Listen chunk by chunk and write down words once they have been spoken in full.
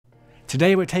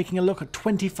Today we're taking a look at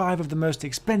 25 of the most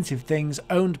expensive things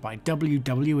owned by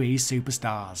WWE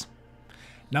superstars.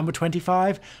 Number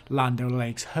 25, Land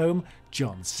O'Lakes home,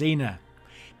 John Cena.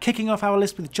 Kicking off our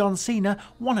list with John Cena,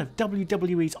 one of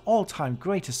WWE's all-time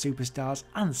greatest superstars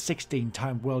and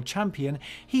 16-time world champion,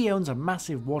 he owns a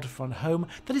massive waterfront home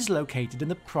that is located in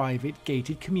the private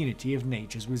gated community of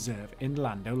Nature's Reserve in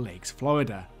Land O'Lakes,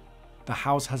 Florida. The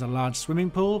house has a large swimming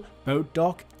pool, boat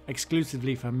dock,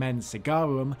 exclusively for men's cigar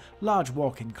room, large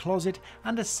walk-in closet,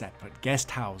 and a separate guest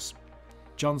house.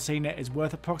 John Cena is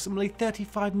worth approximately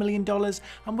 $35 million,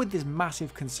 and with this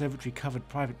massive conservatory-covered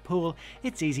private pool,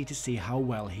 it's easy to see how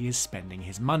well he is spending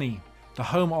his money. The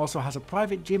home also has a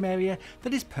private gym area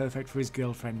that is perfect for his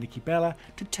girlfriend Nikki Bella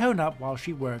to tone up while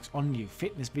she works on new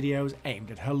fitness videos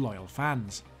aimed at her loyal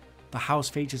fans. The house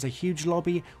features a huge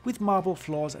lobby with marble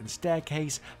floors and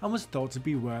staircase and was thought to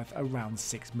be worth around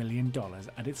 $6 million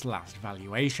at its last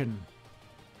valuation.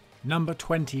 Number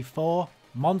 24.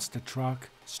 Monster Truck,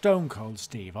 Stone Cold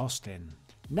Steve Austin.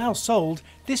 Now sold,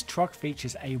 this truck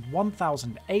features a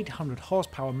 1,800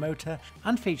 horsepower motor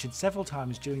and featured several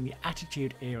times during the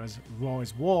Attitude Era's Raw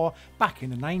is War back in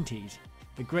the 90s.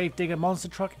 The Gravedigger monster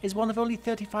truck is one of only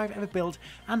 35 ever built,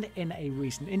 and in a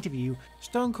recent interview,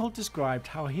 Stone Cold described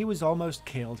how he was almost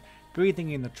killed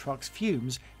breathing in the truck's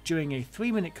fumes during a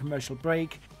 3-minute commercial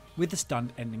break, with the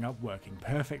stunt ending up working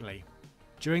perfectly.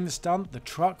 During the stunt, the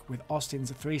truck, with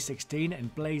Austin's 316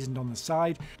 emblazoned on the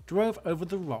side, drove over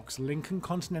The Rock's Lincoln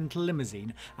Continental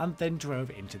limousine and then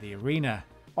drove into the arena.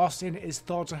 Austin is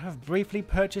thought to have briefly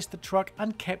purchased the truck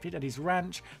and kept it at his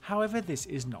ranch, however this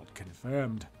is not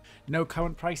confirmed. No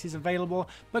current prices available,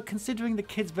 but considering the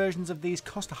kids' versions of these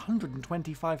cost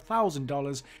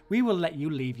 $125,000, we will let you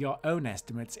leave your own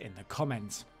estimates in the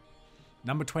comments.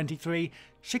 Number 23.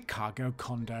 Chicago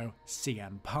Condo,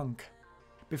 CM Punk.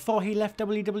 Before he left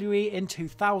WWE in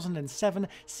 2007,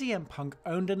 CM Punk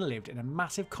owned and lived in a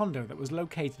massive condo that was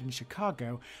located in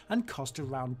Chicago and cost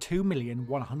around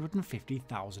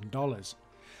 $2,150,000.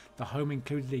 The home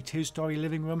included a 2-story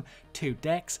living room, 2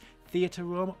 decks, theatre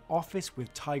room, office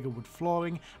with tigerwood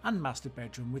flooring, and master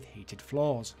bedroom with heated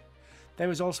floors. There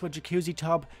is also a jacuzzi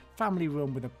tub, family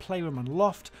room with a playroom and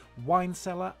loft, wine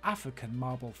cellar, African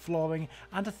marble flooring,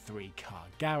 and a 3-car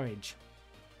garage.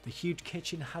 The huge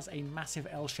kitchen has a massive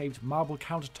L-shaped marble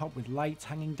countertop with lights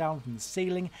hanging down from the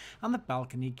ceiling, and the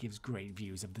balcony gives great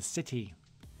views of the city.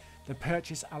 The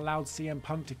purchase allowed CM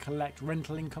Punk to collect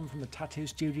rental income from the tattoo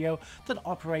studio that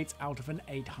operates out of an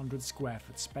 800 square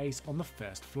foot space on the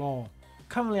first floor.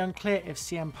 Currently unclear if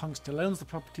CM Punk still owns the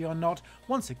property or not.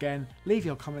 Once again, leave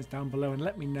your comments down below and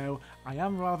let me know. I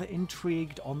am rather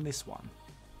intrigued on this one.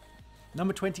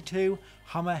 Number 22.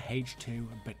 Hummer H2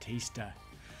 Batista.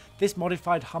 This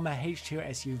modified Hummer H2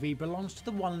 SUV belongs to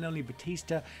the one and only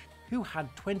Batista, who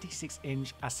had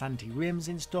 26-inch Asante rims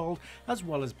installed, as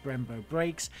well as Brembo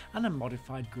brakes and a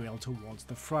modified grille towards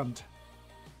the front.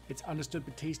 It's understood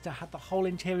Batista had the whole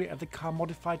interior of the car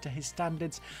modified to his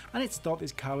standards, and it's thought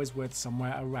this car is worth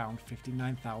somewhere around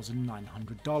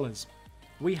 $59,900.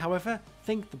 We, however,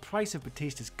 think the price of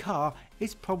Batista's car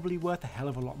is probably worth a hell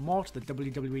of a lot more to the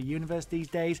WWE universe these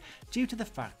days due to the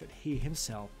fact that he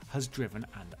himself has driven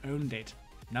and owned it.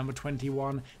 Number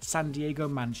 21. San Diego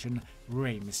Mansion,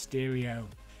 Rey Mysterio.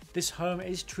 This home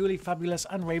is truly fabulous,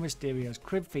 and Rey Mysterio's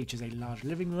crib features a large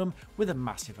living room with a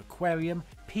massive aquarium,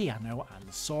 piano,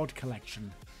 and sword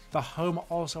collection. The home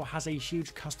also has a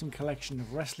huge custom collection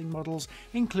of wrestling models,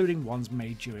 including ones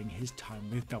made during his time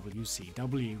with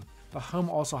WCW. The home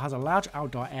also has a large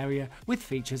outdoor area with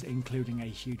features including a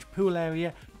huge pool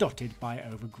area dotted by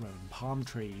overgrown palm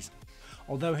trees.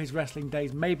 Although his wrestling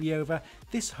days may be over,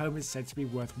 this home is said to be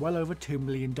worth well over $2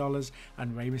 million,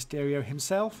 and Rey Mysterio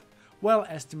himself? Well,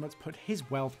 estimates put his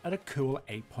wealth at a cool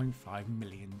 $8.5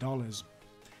 million.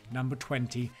 Number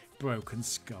 20. Broken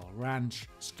Skull Ranch,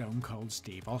 Stone Cold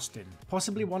Steve Austin.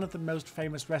 Possibly one of the most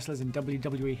famous wrestlers in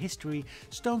WWE history,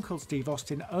 Stone Cold Steve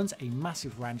Austin owns a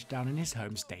massive ranch down in his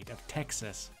home state of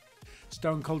Texas.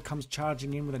 Stone Cold comes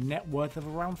charging in with a net worth of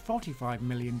around $45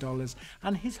 million,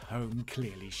 and his home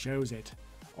clearly shows it.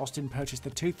 Austin purchased the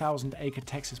 2,000-acre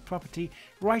Texas property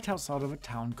right outside of a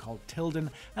town called Tilden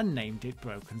and named it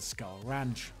Broken Skull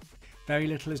Ranch. Very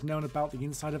little is known about the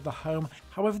inside of the home,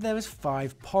 however there is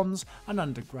 5 ponds, an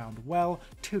underground well,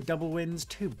 2 double winds,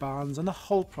 2 barns, and the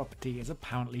whole property is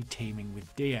apparently teeming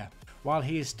with deer. While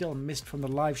he is still missed from the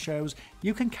live shows,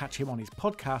 you can catch him on his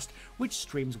podcast, which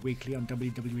streams weekly on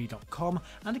WWE.com,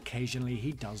 and occasionally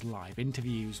he does live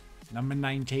interviews. Number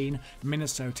 19,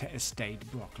 Minnesota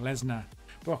Estate Brock Lesnar.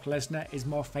 Brock Lesnar is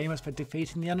more famous for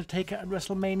defeating The Undertaker at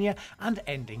WrestleMania and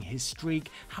ending his streak.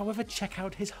 However, check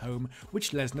out his home, which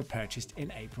Lesnar purchased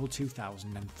in April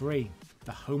 2003.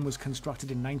 The home was constructed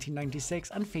in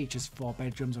 1996 and features 4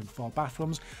 bedrooms and 4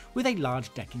 bathrooms with a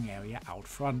large decking area out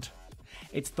front.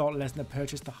 It's thought Lesnar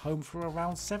purchased the home for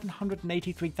around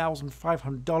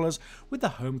 $783,500, with the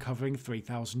home covering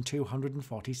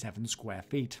 3,247 square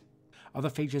feet. Other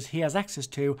features he has access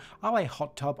to are a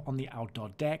hot tub on the outdoor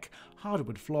deck,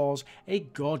 hardwood floors, a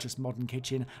gorgeous modern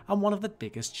kitchen, and one of the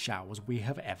biggest showers we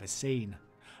have ever seen.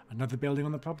 Another building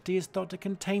on the property is thought to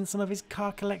contain some of his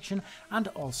car collection and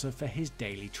also for his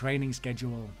daily training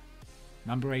schedule.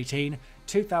 Number 18,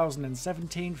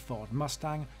 2017 Ford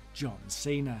Mustang, John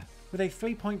Cena. With a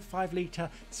 3.5-litre,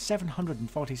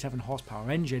 747 horsepower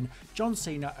engine, John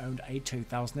Cena owned a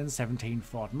 2017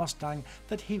 Ford Mustang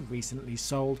that he recently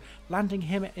sold, landing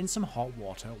him in some hot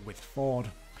water with Ford.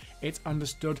 It's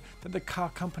understood that the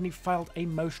car company filed a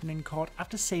motion in court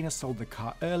after Cena sold the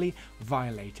car early,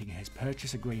 violating his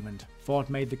purchase agreement. Ford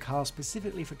made the car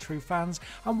specifically for true fans,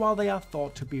 and while they are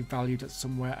thought to be valued at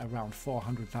somewhere around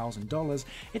 $400,000,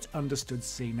 it's understood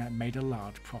Cena made a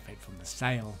large profit from the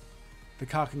sale. The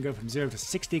car can go from 0 to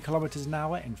 60 km an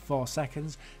hour in 4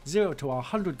 seconds, 0 to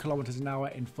 100 km an hour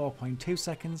in 4.2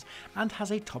 seconds, and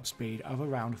has a top speed of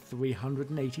around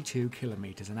 382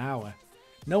 km an hour.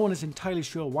 No one is entirely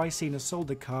sure why Cena sold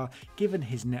the car, given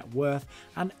his net worth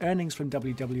and earnings from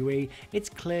WWE. It's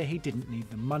clear he didn't need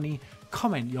the money.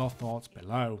 Comment your thoughts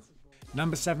below.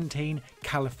 Number 17,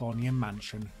 California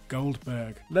Mansion,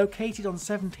 Goldberg. Located on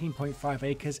 17.5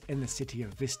 acres in the city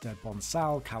of Vista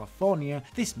Bonsal, California,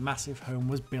 this massive home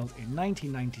was built in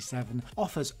 1997,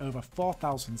 offers over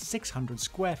 4,600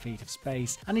 square feet of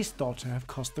space, and is thought to have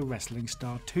cost the wrestling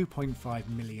star $2.5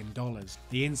 million.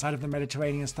 The inside of the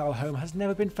Mediterranean-style home has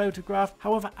never been photographed,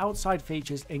 however outside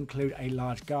features include a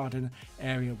large garden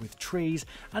area with trees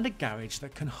and a garage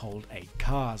that can hold 8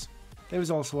 cars. There is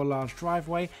also a large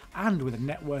driveway, and with a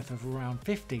net worth of around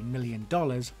 $15 million,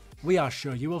 we are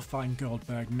sure you will find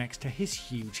Goldberg next to his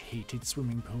huge heated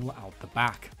swimming pool out the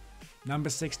back. Number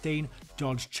 16,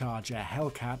 Dodge Charger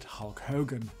Hellcat Hulk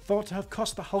Hogan. Thought to have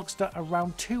cost the Hulkster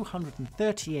around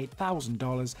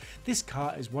 $238,000, this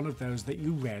car is one of those that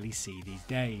you rarely see these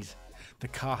days. The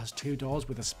car has 2 doors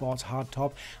with a sports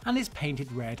hardtop and is painted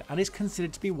red and is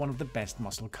considered to be one of the best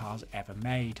muscle cars ever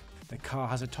made. The car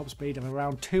has a top speed of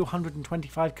around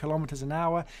 225 km an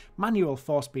hour, manual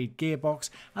 4-speed gearbox,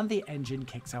 and the engine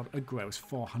kicks out a gross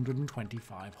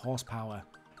 425 horsepower.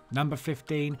 Number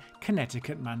 15,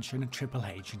 Connecticut Mansion Triple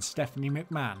H and Stephanie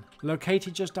McMahon.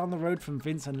 Located just down the road from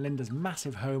Vince and Linda's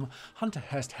massive home, Hunter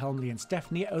Hearst Helmsley and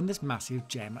Stephanie own this massive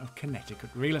gem of Connecticut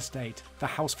real estate. The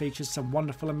house features some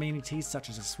wonderful amenities such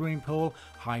as a swimming pool,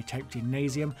 high-tech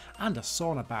gymnasium, and a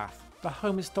sauna bath. The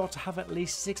home is thought to have at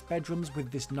least 6 bedrooms,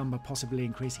 with this number possibly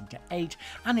increasing to 8,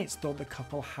 and it's thought the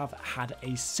couple have had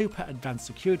a super advanced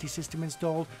security system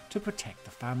installed to protect the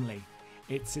family.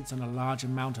 It sits on a large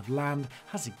amount of land,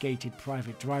 has a gated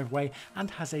private driveway,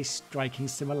 and has a striking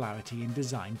similarity in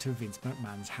design to Vince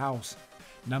McMahon's house.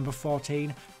 Number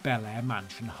 14, Bel Air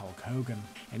Mansion Hulk Hogan.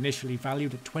 Initially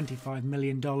valued at $25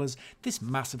 million, this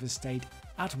massive estate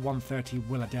at 130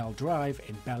 Willardell Drive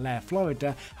in Bel Air,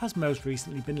 Florida, has most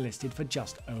recently been listed for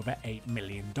just over $8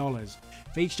 million.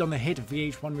 Featured on the hit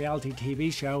VH1 reality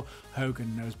TV show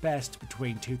Hogan Knows Best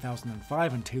between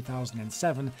 2005 and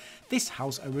 2007, this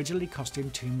house originally cost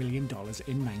him $2 million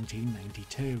in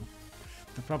 1992.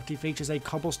 The property features a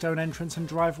cobblestone entrance and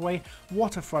driveway,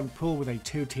 waterfront pool with a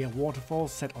 2-tier waterfall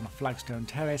set on a flagstone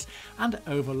terrace, and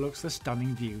overlooks the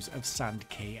stunning views of Sand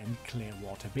Key and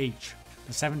Clearwater Beach.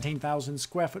 The 17,000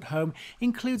 square foot home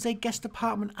includes a guest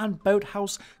apartment and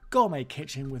boathouse, gourmet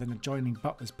kitchen with an adjoining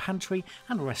butler's pantry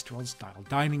and restaurant-style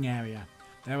dining area.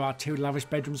 There are 2 lavish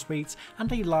bedroom suites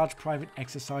and a large private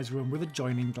exercise room with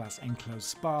adjoining glass enclosed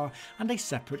spa, and a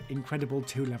separate incredible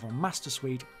 2-level master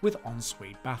suite with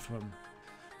ensuite bathroom.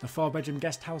 The 4-bedroom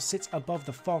guest house sits above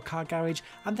the 4-car garage,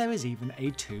 and there is even a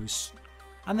 2-room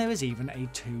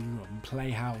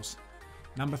playhouse.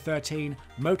 Number 13,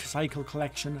 Motorcycle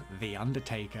Collection The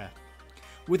Undertaker.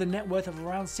 With a net worth of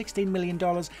around $16 million,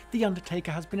 The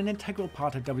Undertaker has been an integral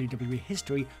part of WWE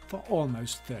history for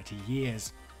almost 30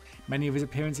 years. Many of his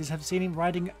appearances have seen him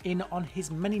riding in on his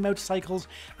many motorcycles,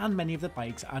 and many of the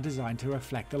bikes are designed to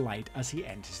reflect the light as he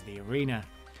enters the arena.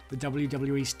 The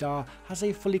WWE star has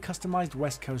a fully customized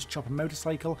West Coast chopper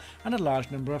motorcycle, and a large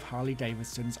number of Harley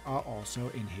Davidsons are also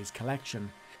in his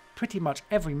collection. Pretty much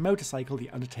every motorcycle The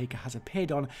Undertaker has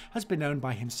appeared on has been owned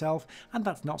by himself, and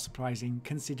that's not surprising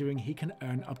considering he can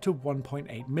earn up to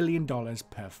 $1.8 million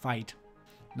per fight.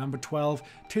 Number 12,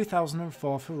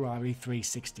 2004 Ferrari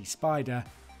 360 Spider,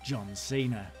 John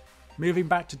Cena. Moving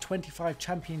back to 25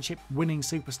 championship winning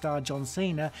superstar John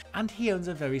Cena, and he owns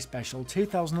a very special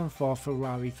 2004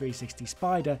 Ferrari 360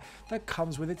 Spider that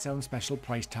comes with its own special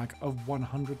price tag of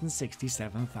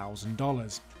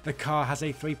 $167,000. The car has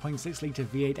a 3.6 litre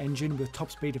V8 engine with a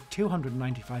top speed of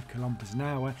 295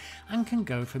 km/h and can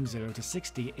go from 0 to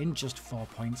 60 in just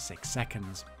 4.6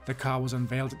 seconds. The car was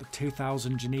unveiled at the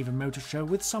 2000 Geneva Motor Show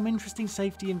with some interesting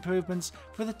safety improvements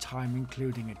for the time,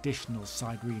 including additional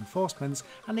side reinforcements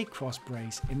and a cross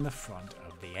brace in the front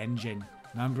of the engine.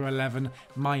 Number 11,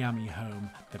 Miami home,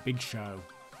 The Big Show.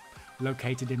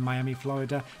 Located in Miami,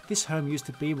 Florida, this home used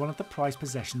to be one of the prized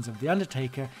possessions of The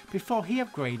Undertaker before he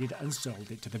upgraded and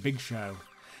sold it to The Big Show.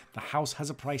 The house has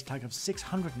a price tag of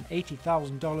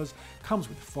 $680,000, comes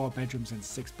with 4 bedrooms and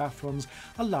 6 bathrooms,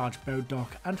 a large boat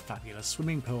dock and fabulous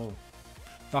swimming pool.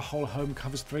 The whole home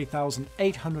covers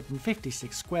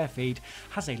 3,856 square feet,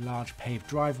 has a large paved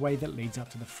driveway that leads up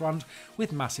to the front,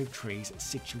 with massive trees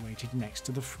situated next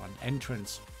to the front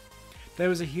entrance.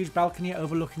 There is a huge balcony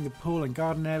overlooking the pool and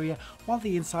garden area, while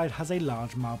the inside has a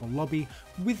large marble lobby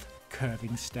with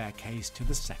curving staircase to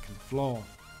the second floor.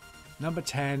 Number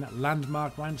 10,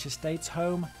 landmark ranch estates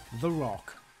home, The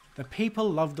Rock. The people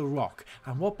love The Rock,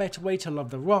 and what better way to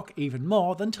love The Rock even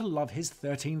more than to love his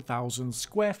 13,000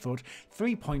 square foot,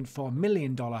 $3.4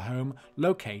 million home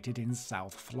located in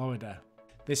South Florida.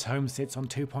 This home sits on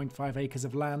 2.5 acres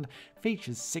of land,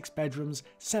 features 6 bedrooms,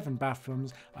 7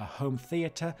 bathrooms, a home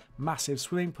theatre, massive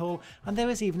swimming pool, and there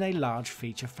is even a large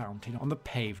feature fountain on the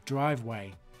paved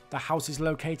driveway. The house is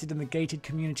located in the gated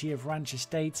community of Ranch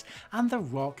Estates, and The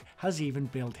Rock has even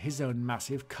built his own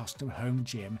massive custom home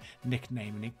gym,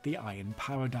 nicknaming it the Iron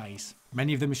Paradise.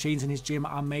 Many of the machines in his gym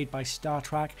are made by Star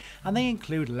Trek, and they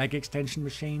include leg extension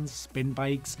machines, spin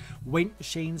bikes, weight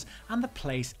machines, and the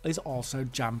place is also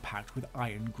jam-packed with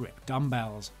iron grip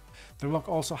dumbbells. The Rock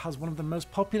also has one of the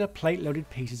most popular plate-loaded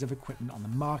pieces of equipment on the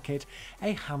market,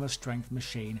 a hammer-strength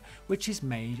machine, which is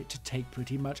made to take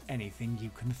pretty much anything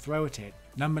you can throw at it.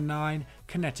 Number 9,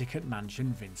 Connecticut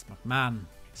Mansion Vince McMahon.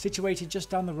 Situated just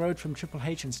down the road from Triple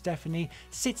H and Stephanie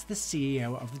sits the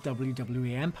CEO of the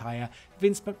WWE Empire,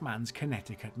 Vince McMahon's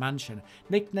Connecticut Mansion,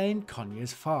 nicknamed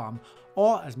Conyers Farm,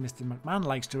 or as Mr. McMahon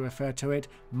likes to refer to it,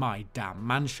 My Damn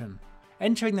Mansion.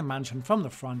 Entering the mansion from the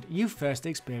front, you first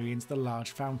experience the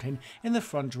large fountain in the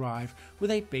front drive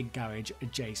with a big garage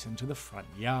adjacent to the front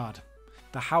yard.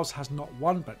 The house has not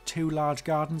one but 2 large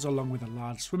gardens along with a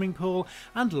large swimming pool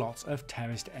and lots of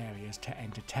terraced areas to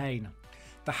entertain.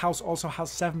 The house also has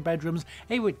 7 bedrooms,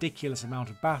 a ridiculous amount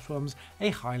of bathrooms,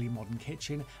 a highly modern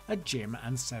kitchen, a gym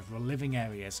and several living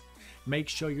areas. Make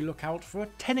sure you look out for a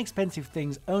 10 expensive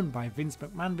things owned by Vince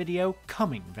McMahon video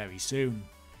coming very soon.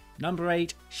 Number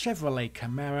 8, Chevrolet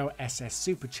Camaro SS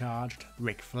Supercharged,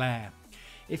 Ric Flair.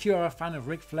 If you are a fan of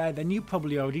Ric Flair, then you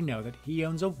probably already know that he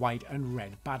owns a white and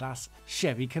red badass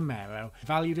Chevy Camaro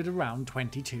valued at around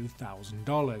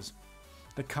 $22,000.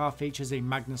 The car features a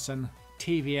Magnuson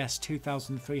TVS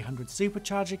 2300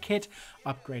 supercharger kit,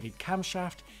 upgraded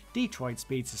camshaft, Detroit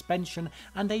speed suspension,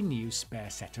 and a new spare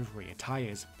set of rear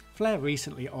tyres. Flair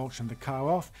recently auctioned the car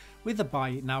off, with the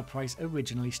buy now price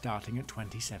originally starting at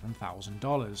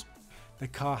 $27,000. The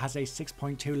car has a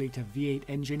 6.2 litre V8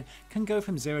 engine, can go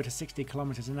from 0 to 60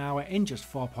 km/h in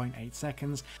just 4.8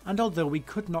 seconds, and although we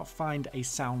could not find a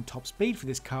sound top speed for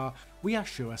this car, we are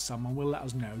sure someone will let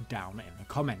us know down in the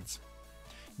comments.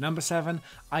 Number 7,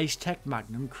 Ice Tech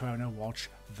Magnum Chrono Watch,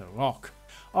 The Rock.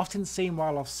 Often seen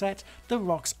while off set, The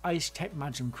Rock's Ice Tech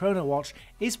Magnum Chrono Watch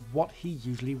is what he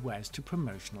usually wears to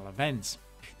promotional events.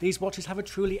 These watches have a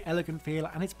truly elegant feel,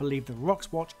 and it's believed The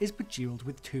Rock's watch is bejeweled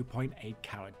with 2.8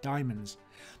 carat diamonds.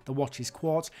 The watch is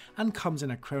quartz and comes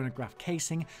in a chronograph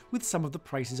casing, with some of the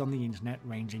prices on the internet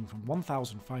ranging from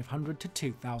 $1,500 to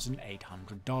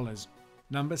 $2,800.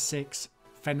 Number 6,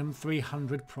 Phenom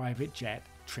 300 Private Jet,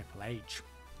 Triple H.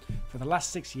 For the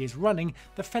last 6 years running,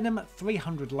 the Phenom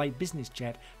 300 light business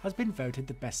jet has been voted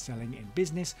the best-selling in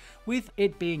business, with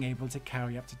it being able to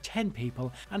carry up to 10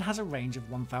 people and has a range of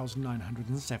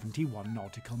 1,971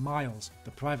 nautical miles.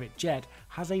 The private jet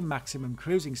has a maximum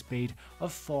cruising speed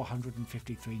of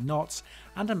 453 knots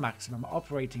and a maximum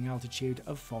operating altitude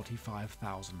of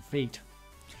 45,000 feet.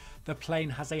 The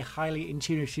plane has a highly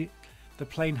intuitive The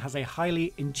plane has a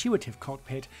highly intuitive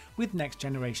cockpit with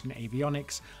next-generation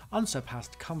avionics,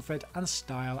 unsurpassed comfort and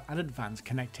style, and advanced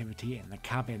connectivity in the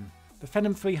cabin. The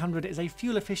Phenom 300 is a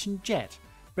fuel-efficient jet,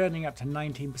 burning up to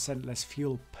 19% less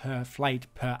fuel per flight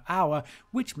per hour,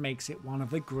 which makes it one of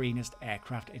the greenest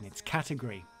aircraft in its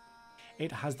category.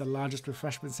 It has the largest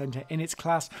refreshment centre in its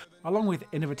class, along with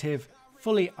innovative,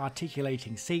 fully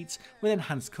articulating seats with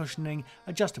enhanced cushioning,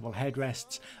 adjustable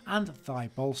headrests and thigh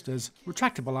bolsters,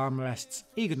 retractable armrests,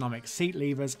 ergonomic seat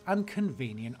levers and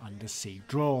convenient underseat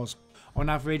drawers. On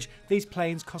average, these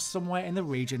planes cost somewhere in the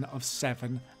region of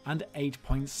 $7 and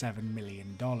 $8.7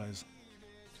 million.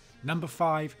 Number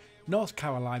 5. North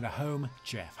Carolina home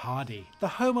Jeff Hardy. The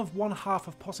home of one half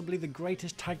of possibly the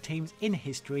greatest tag teams in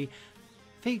history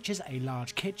features a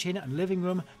large kitchen and living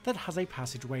room that has a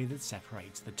passageway that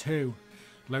separates the two.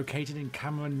 Located in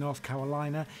Cameron, North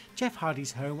Carolina, Jeff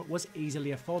Hardy's home was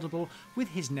easily affordable with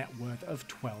his net worth of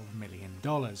 $12 million.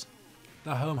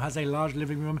 The home has a large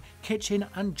living room, kitchen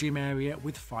and gym area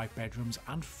with 5 bedrooms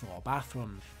and 4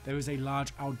 bathrooms. There is a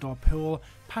large outdoor pool,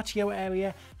 patio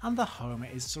area, and the home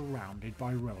is surrounded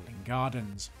by rolling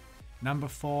gardens. Number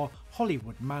 4.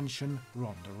 Hollywood Mansion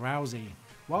Ronda Rousey.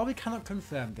 While we cannot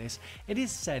confirm this, it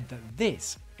is said that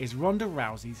this is Ronda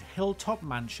Rousey's hilltop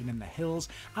mansion in the hills,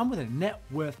 and with a net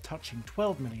worth touching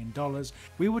 $12 million,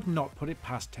 we would not put it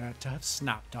past her to have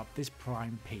snapped up this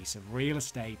prime piece of real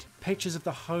estate. Pictures of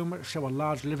the home show a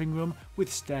large living room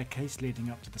with staircase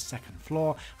leading up to the 2nd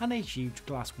floor and a huge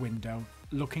glass window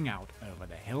looking out over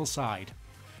the hillside.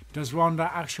 Does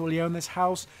Ronda actually own this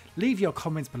house? Leave your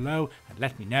comments below and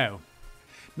let me know.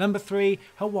 Number 3.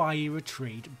 Hawaii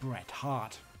Retreat Bret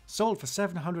Hart. Sold for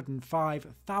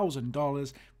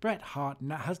 $705,000, Bret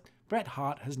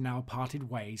Hart has now parted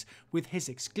ways with his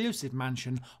exclusive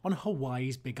mansion on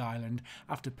Hawaii's Big Island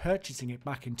after purchasing it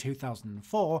back in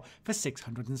 2004 for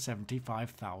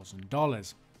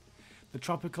 $675,000. The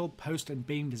tropical post and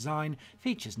beam design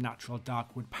features natural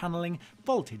dark wood panelling,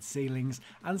 vaulted ceilings,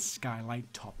 and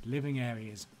skylight topped living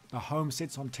areas. The home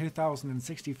sits on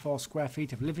 2,064 square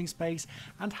feet of living space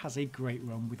and has a great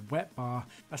room with wet bar,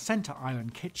 a centre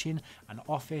island kitchen, an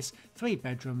office, 3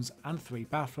 bedrooms and 3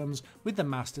 bathrooms, with the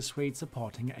master suite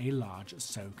supporting a large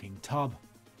soaking tub.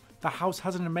 The house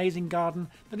has an amazing garden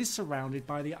that is surrounded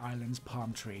by the island's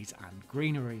palm trees and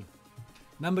greenery.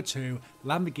 Number 2.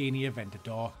 Lamborghini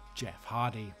Aventador Jeff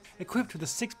Hardy. Equipped with a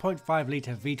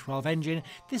 6.5-litre V12 engine,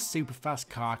 this super-fast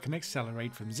car can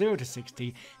accelerate from 0 to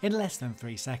 60 in less than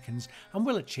 3 seconds and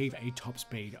will achieve a top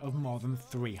speed of more than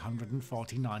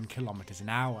 349 km an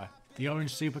hour. The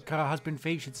orange supercar has been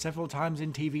featured several times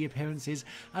in TV appearances,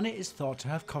 and it is thought to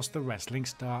have cost the wrestling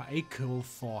star a cool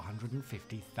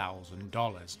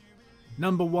 $450,000.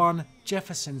 Number 1.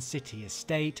 Jefferson City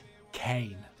Estate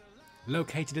Kane.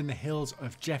 Located in the hills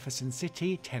of Jefferson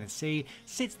City, Tennessee,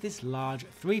 sits this large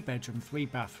 3-bedroom,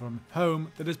 3-bathroom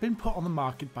home that has been put on the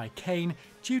market by Kane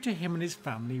due to him and his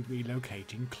family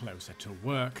relocating closer to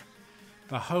work.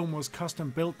 The home was custom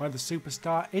built by the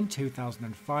superstar in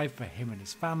 2005 for him and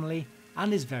his family,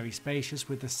 and is very spacious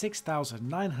with the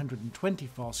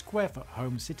 6,924 square foot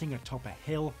home sitting atop a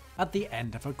hill at the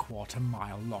end of a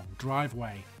quarter-mile long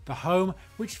driveway. The home,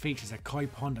 which features a koi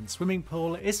pond and swimming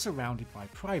pool, is surrounded by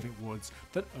private woods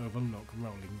that overlook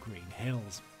rolling green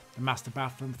hills. The master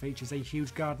bathroom features a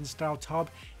huge garden-style tub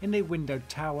in a windowed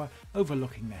tower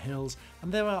overlooking the hills,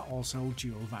 and there are also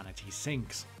dual vanity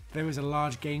sinks. There is a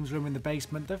large games room in the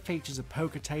basement that features a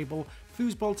poker table,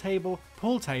 foosball table,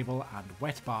 pool table and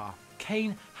wet bar.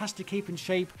 Kane has to keep in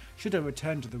shape should a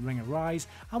return to the ring arise,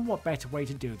 and what better way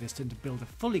to do this than to build a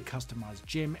fully customised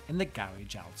gym in the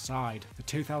garage outside. The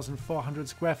 2,400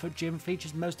 square foot gym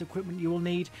features most equipment you will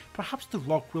need. Perhaps The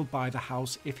Rock will buy the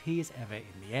house if he is ever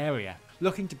in the area.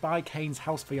 Looking to buy Kane's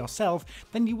house for yourself,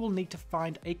 then you will need to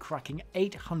find a cracking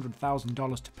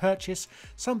 $800,000 to purchase,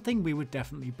 something we would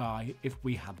definitely buy if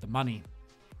we had the money.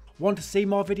 Want to see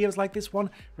more videos like this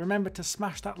one? Remember to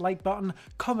smash that like button,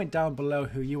 comment down below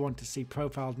who you want to see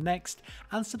profiled next,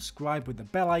 and subscribe with the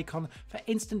bell icon for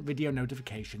instant video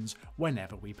notifications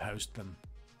whenever we post them.